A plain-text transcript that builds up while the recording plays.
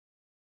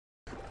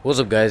What's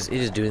up, guys? It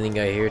is Doing the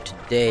Guy here.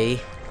 Today,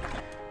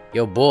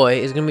 yo boy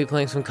is gonna be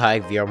playing some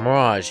Kayak VR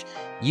Mirage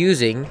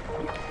using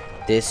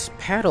this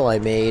paddle I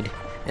made,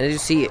 and as you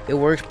see, it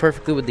works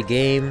perfectly with the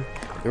game.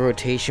 The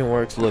rotation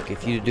works. Look,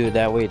 if you do it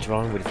that way, it's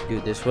wrong, but if you do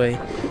it this way,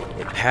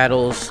 it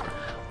paddles.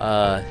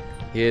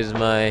 Here's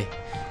my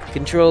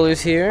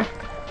controllers here,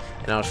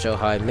 and I'll show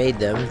how I made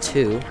them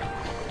too.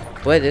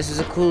 But this is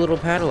a cool little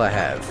paddle I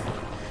have.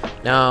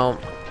 Now,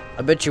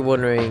 I bet you're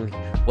wondering,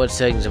 what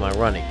settings am I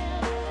running?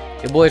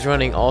 Your boy's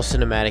running all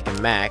cinematic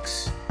and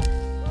max,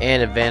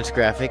 and advanced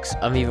graphics.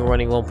 I'm even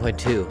running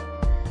 1.2.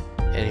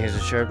 And here's the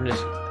sharpness.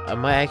 I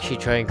might actually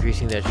try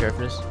increasing that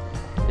sharpness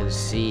and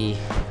see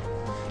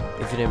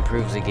if it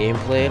improves the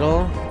gameplay at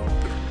all.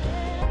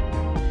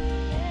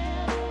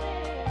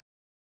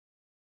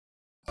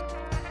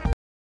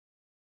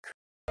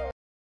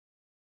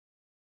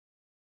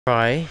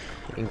 Try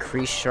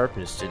increase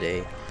sharpness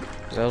today,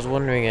 because I was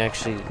wondering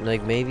actually,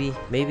 like maybe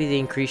the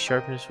increased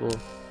sharpness will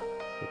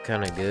be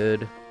kind of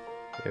good.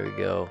 There we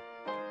go.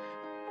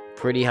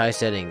 Pretty high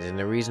settings, and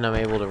the reason I'm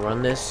able to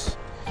run this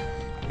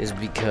is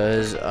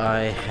because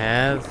I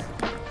have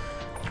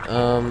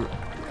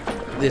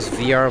this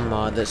VR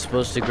mod that's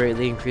supposed to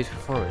greatly increase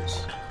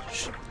performance.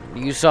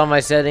 You saw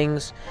my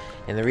settings,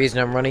 and the reason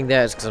I'm running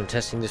that is because I'm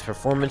testing this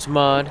performance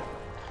mod.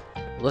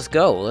 Let's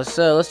go. Let's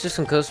do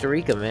some Costa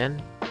Rica,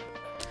 man.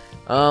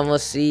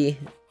 Let's see.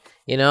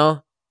 You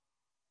know,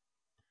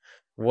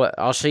 what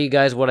I'll show you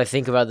guys what I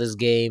think about this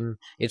game,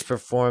 its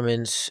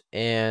performance,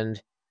 and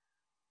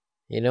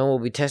you know, we'll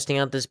be testing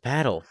out this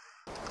paddle.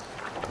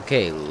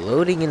 Okay,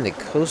 loading into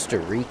Costa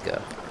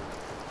Rica.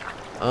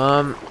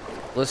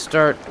 Let's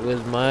start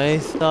with my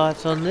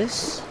thoughts on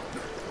this.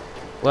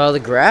 Well, the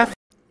graph.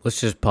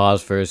 Let's just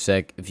pause for a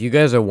sec. If you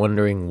guys are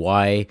wondering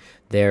why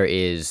there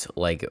is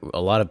like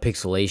a lot of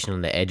pixelation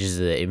on the edges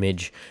of the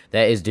image,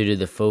 that is due to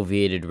the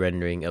foveated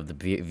rendering of the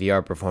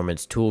VR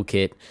Performance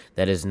toolkit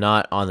that is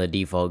not on the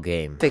default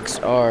game.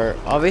 Graphics are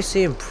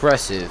obviously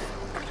impressive.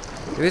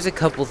 There is a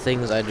couple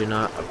things I do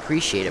not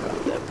appreciate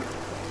about them.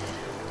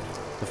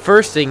 The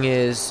first thing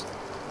is,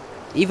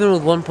 even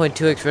with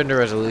 1.2x render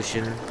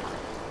resolution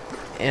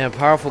and a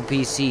powerful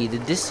PC, the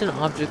distant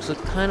objects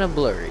look kind of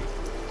blurry.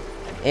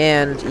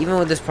 And even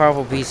with this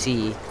powerful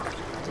PC,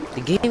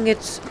 the game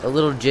gets a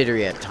little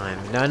jittery at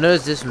times. Now I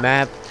notice this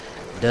map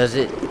does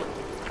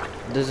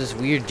this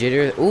weird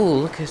jitter. Ooh,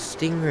 look at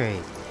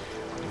Stingray.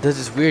 Does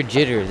this weird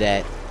jitter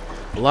that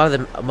a lot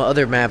of the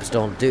other maps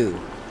don't do.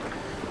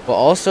 But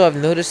also I've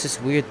noticed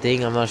this weird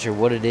thing, I'm not sure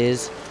what it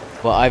is,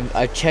 but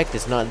I've checked,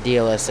 it's not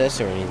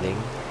DLSS or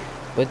anything,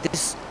 but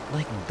this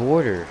like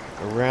border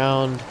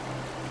around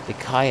the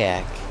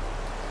kayak,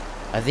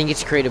 I think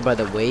it's created by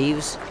the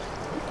waves.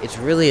 It's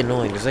really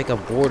annoying. There's like a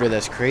border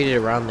that's created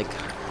around the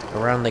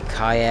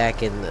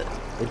kayak, and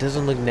it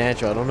doesn't look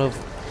natural. I don't know if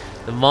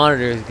the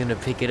monitor is gonna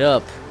pick it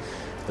up,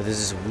 but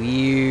there's this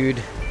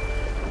weird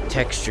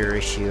texture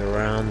issue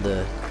around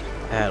the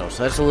paddle,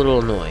 so that's a little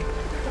annoying.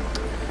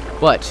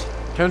 But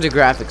in terms of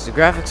graphics, the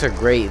graphics are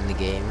great in the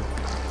game.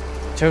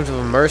 In terms of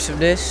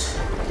immersiveness,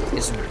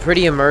 it's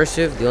pretty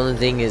immersive. The only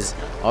thing is,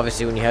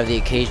 obviously, when you have the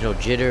occasional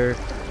jitter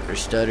or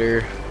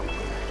stutter,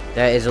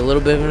 that is a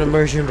little bit of an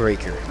immersion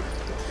breaker.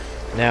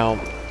 Now,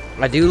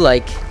 I do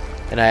like,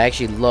 and I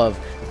actually love,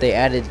 that they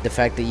added the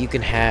fact that you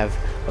can have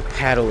a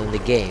paddle in the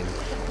game.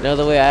 Now,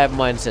 the way I have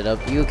mine set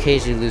up, you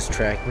occasionally lose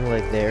tracking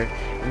like there,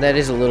 and that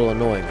is a little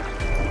annoying.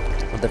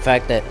 But the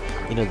fact that,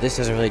 you know, this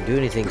doesn't really do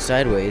anything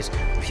sideways,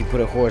 if you put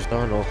it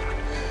horizontal,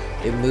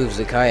 it moves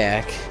the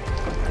kayak,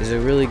 is a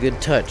really good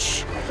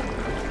touch.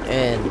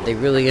 And they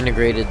really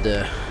integrated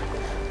the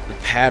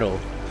paddle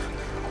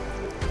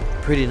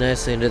pretty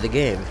nicely into the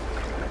game.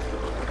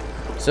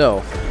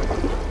 So,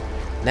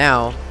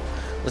 now,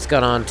 let's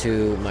get on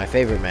to my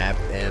favorite map,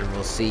 and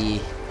we'll see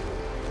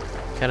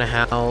kind of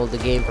how the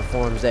game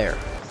performs there.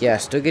 Yeah,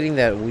 still getting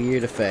that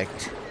weird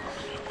effect,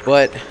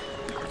 but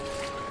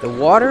the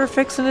water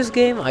effects in this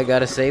game, I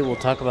gotta say, we'll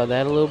talk about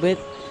that a little bit.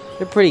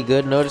 They're pretty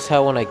good. Notice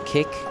how when I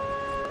kick,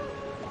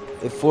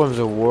 it forms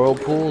a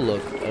whirlpool.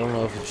 Look, I don't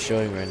know if it's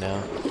showing right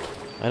now.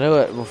 I know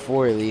that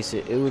before at least,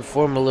 it would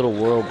form a little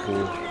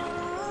whirlpool,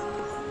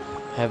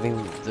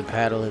 having the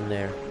paddle in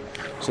there.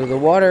 So the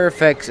water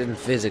effects and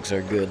physics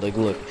are good. Like,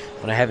 look,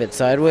 when I have it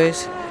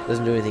sideways, it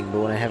doesn't do anything, but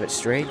when I have it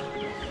straight,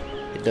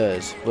 it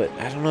does. But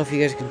I don't know if you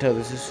guys can tell,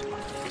 this is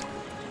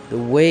the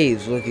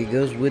waves. Look, it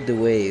goes with the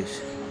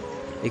waves.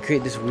 They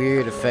create this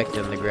weird effect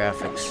on the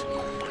graphics.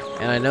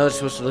 And I know it's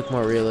supposed to look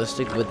more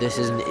realistic, but this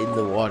isn't in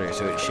the water,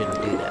 so it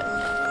shouldn't do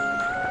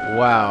that.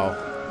 Wow.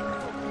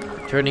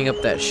 Turning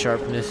up that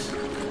sharpness.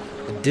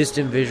 The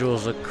distant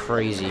visuals look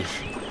crazy.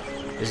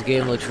 This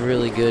game looks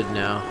really good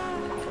now.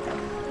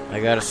 I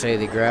gotta say,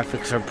 the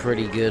graphics are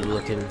pretty good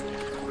looking,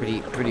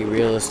 pretty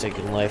realistic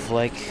and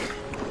lifelike. Here's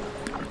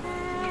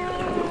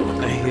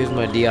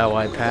my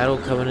DIY paddle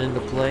coming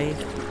into play.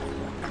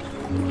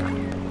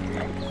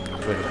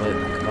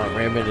 Come on,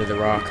 ram into the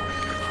rock.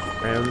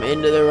 Ram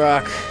into the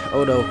rock.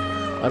 Oh no,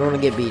 I don't want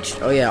to get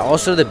beached. Oh yeah,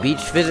 also the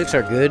beach physics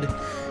are good.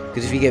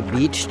 because if you get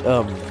beached,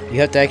 you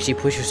have to actually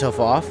push yourself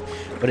off,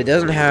 but it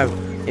doesn't have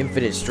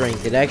infinite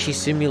strength. It actually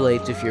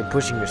simulates if you're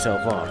pushing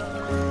yourself off,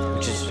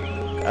 which is,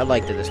 I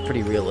like that. It's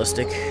pretty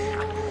realistic.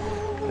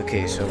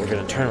 Okay, so we're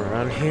gonna turn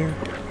around here.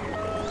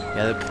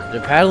 Yeah,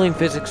 the paddling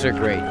physics are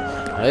great.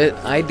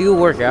 I do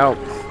work out,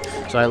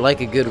 so I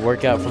like a good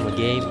workout from a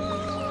game.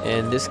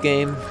 And this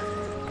game,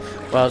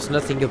 while it's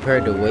nothing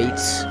compared to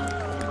weights,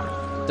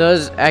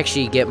 does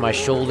actually get my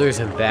shoulders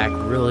and back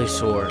really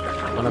sore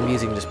when I'm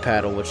using this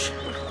paddle, which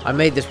I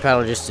made this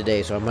paddle just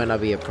today, so I might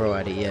not be a pro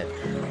at it yet.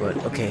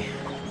 But okay,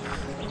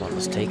 come on,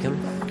 let's take him.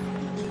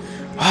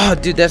 Oh,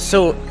 dude, that's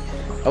so...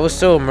 I was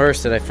so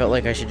immersed that I felt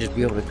like I should just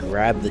be able to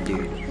grab the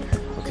dude.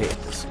 Okay,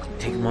 let's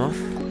take him off.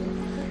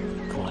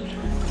 Come on,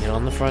 get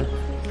on the front.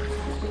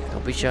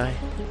 Don't be shy.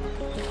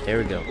 There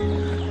we go.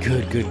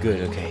 Good, good,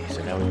 good. Okay,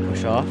 so now we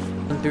push off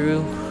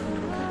through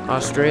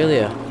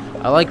Australia.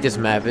 I like this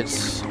map.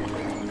 It's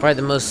probably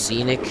the most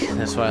scenic.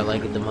 That's why I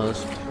like it the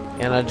most.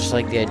 And I just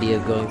like the idea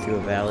of going through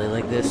a valley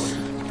like this.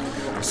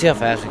 Let's see how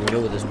fast we can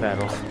go with this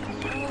paddle.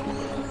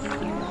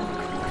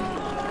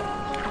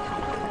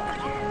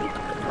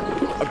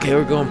 Okay,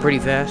 we're going pretty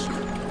fast.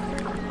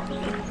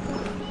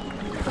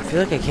 I feel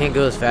like I can't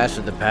go as fast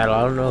with the paddle.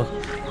 I don't know.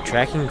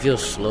 Tracking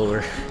feels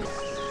slower.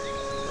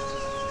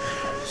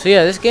 So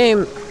yeah, this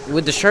game,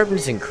 with the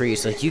sharpness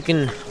increased, like you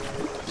can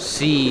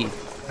see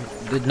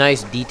the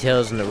nice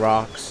details in the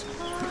rocks.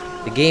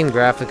 The game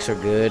graphics are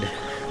good.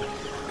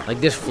 Like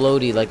this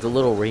floaty, like the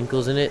little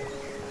wrinkles in it,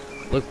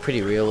 look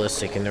pretty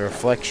realistic. And the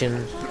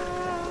reflection,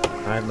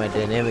 I have my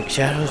dynamic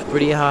shadows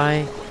pretty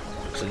high,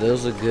 so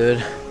those look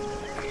good.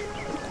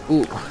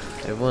 Ooh,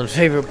 everyone's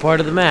favorite part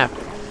of the map,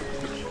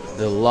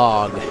 the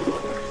log.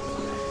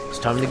 It's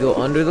time to go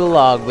under the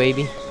log,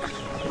 baby.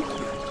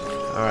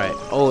 Alright.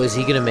 Oh, is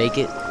he gonna make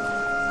it?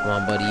 Come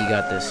on, buddy, you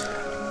got this.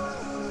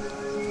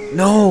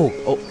 No!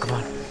 Oh, come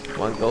on.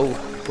 Come on, go.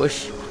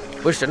 Push.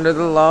 Push under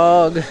the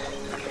log.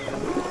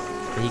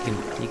 He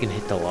can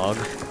hit the log.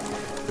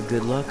 With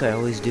good luck, I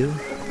always do.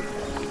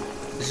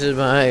 This is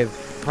my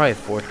probably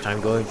 4th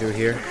time going through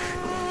here.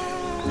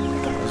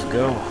 Let's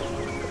go.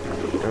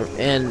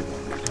 And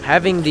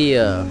having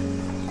the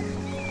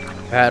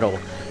paddle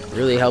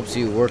really helps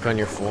you work on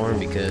your form,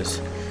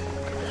 because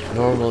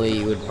normally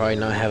you would probably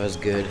not have as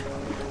good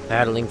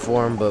paddling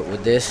form, but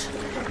with this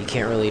you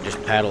can't really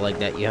just paddle like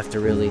that. You have to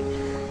really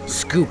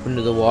scoop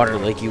into the water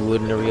like you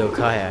would in a real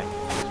kayak.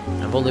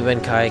 I've only been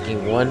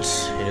kayaking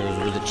once, and it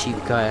was with a cheap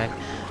kayak,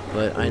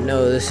 but I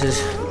know this is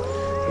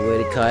the way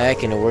to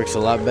kayak, and it works a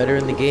lot better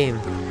in the game.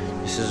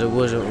 This is a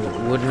wood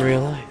in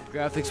real life.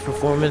 Graphics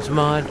performance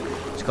mod.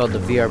 It's called the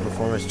VR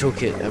Performance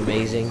Toolkit.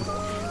 Amazing.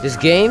 This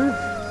game,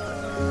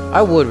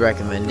 I would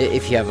recommend it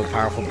if you have a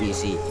powerful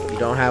PC. If you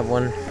don't have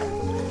one,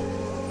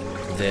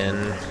 then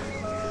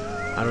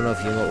I don't know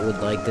if you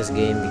would like this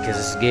game, because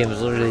this game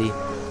is literally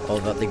all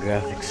about the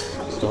graphics.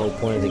 It's the whole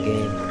point of the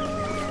game.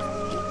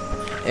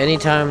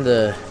 Anytime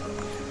the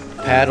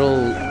paddle,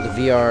 the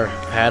VR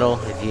paddle,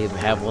 if you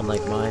have one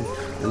like mine,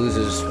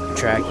 loses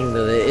tracking,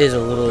 though there is a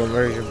little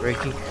immersion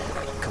breaking.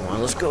 Come on,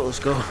 let's go, let's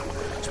go.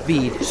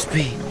 Speed,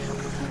 speed.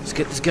 Let's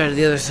get this guy to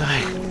the other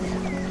side.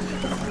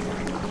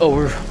 Oh,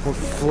 we're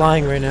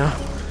flying right now.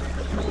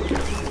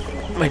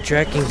 My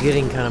tracking's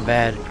getting kind of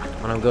bad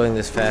when I'm going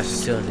this fast.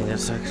 It's the only thing that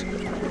sucks.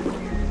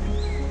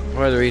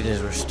 Part of the reason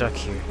is we're stuck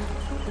here.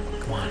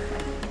 Come on.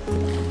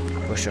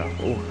 Push off.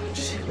 Oh,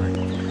 just hit my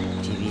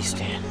TV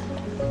stand.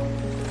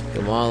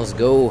 Come on, let's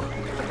go.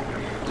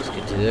 Let's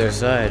get to the other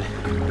side.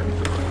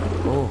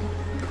 Oh,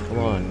 come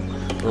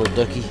on, little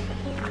ducky.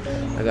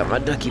 I got my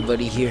ducky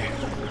buddy here.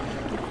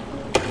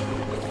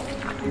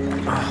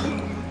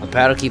 Oh, my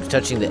paddle keeps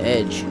touching the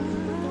edge.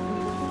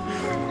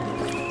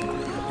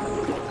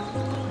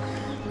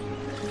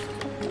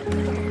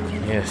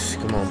 Yes,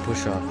 come on,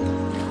 push off.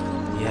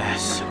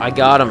 Yes, I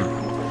got him.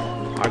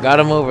 I got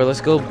him over.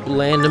 Let's go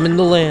land him in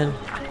the land.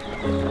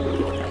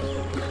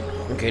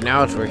 Okay,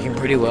 now it's working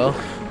pretty well.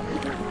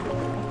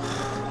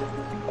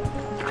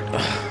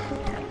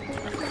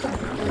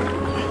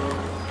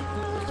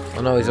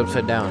 Oh no, he's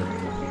upside down.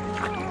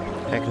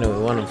 Heck no, we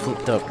want him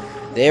flipped up.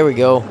 There we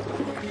go.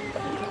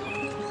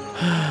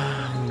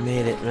 We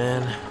made it,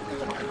 man.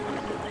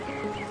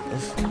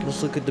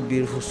 Let's look at the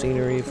beautiful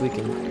scenery if we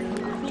can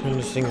turn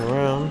this thing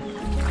around.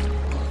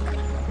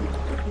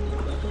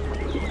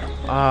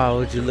 Ah,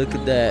 would you look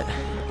at that?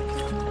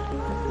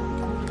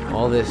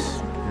 All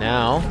this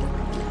now.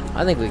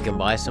 I think we can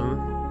buy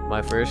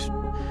my first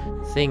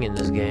thing in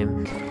this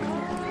game.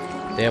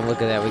 Damn,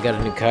 look at that. We got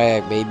a new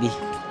kayak, baby.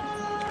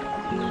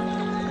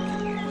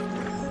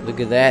 Look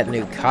at that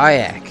new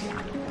kayak.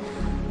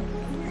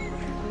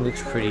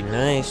 Looks pretty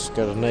nice.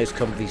 Got a nice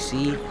comfy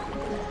seat.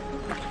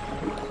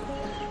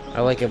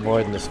 I like it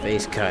more than the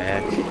space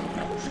kayak.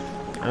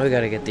 Now we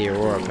gotta get the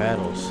Aurora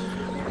paddles.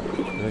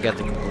 And we got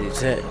the complete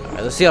set.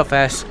 Alright, let's see how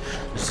fast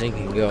this thing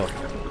can go.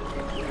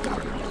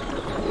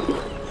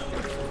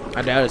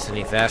 I doubt it's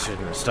any faster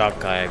than a stock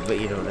kayak, but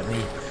you know what I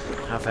mean.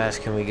 How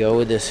fast can we go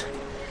with this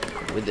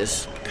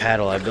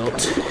paddle I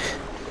built?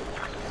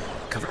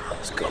 Come on,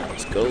 let's go,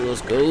 let's go. go,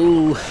 let's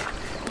go.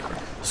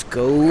 Let's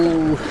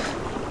go.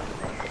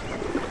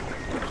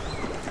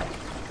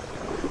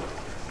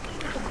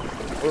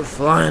 We're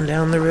flying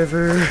down the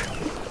river.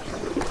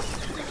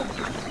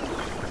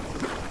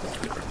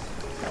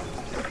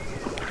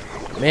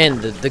 Man,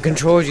 the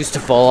controls used to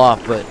fall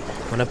off, but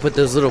when I put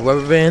those little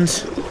rubber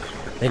bands,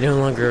 they no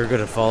longer are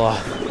gonna fall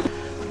off.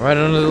 Right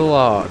under the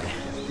log.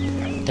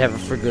 Tap it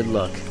for good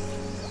luck.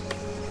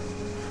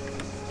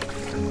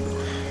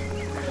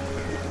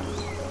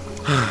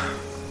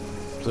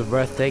 It's a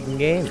breathtaking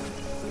game.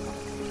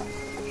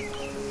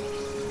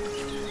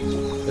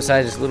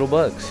 Besides just little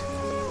bugs.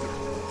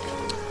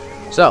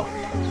 So,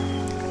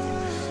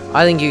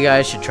 I think you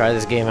guys should try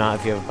this game out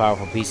if you have a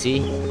powerful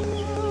PC.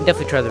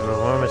 Definitely try the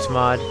performance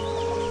mod.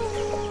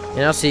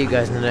 And I'll see you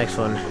guys in the next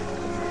one.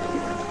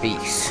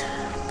 Peace.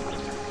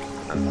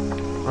 I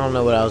don't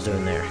know what I was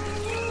doing there.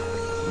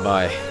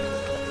 Bye.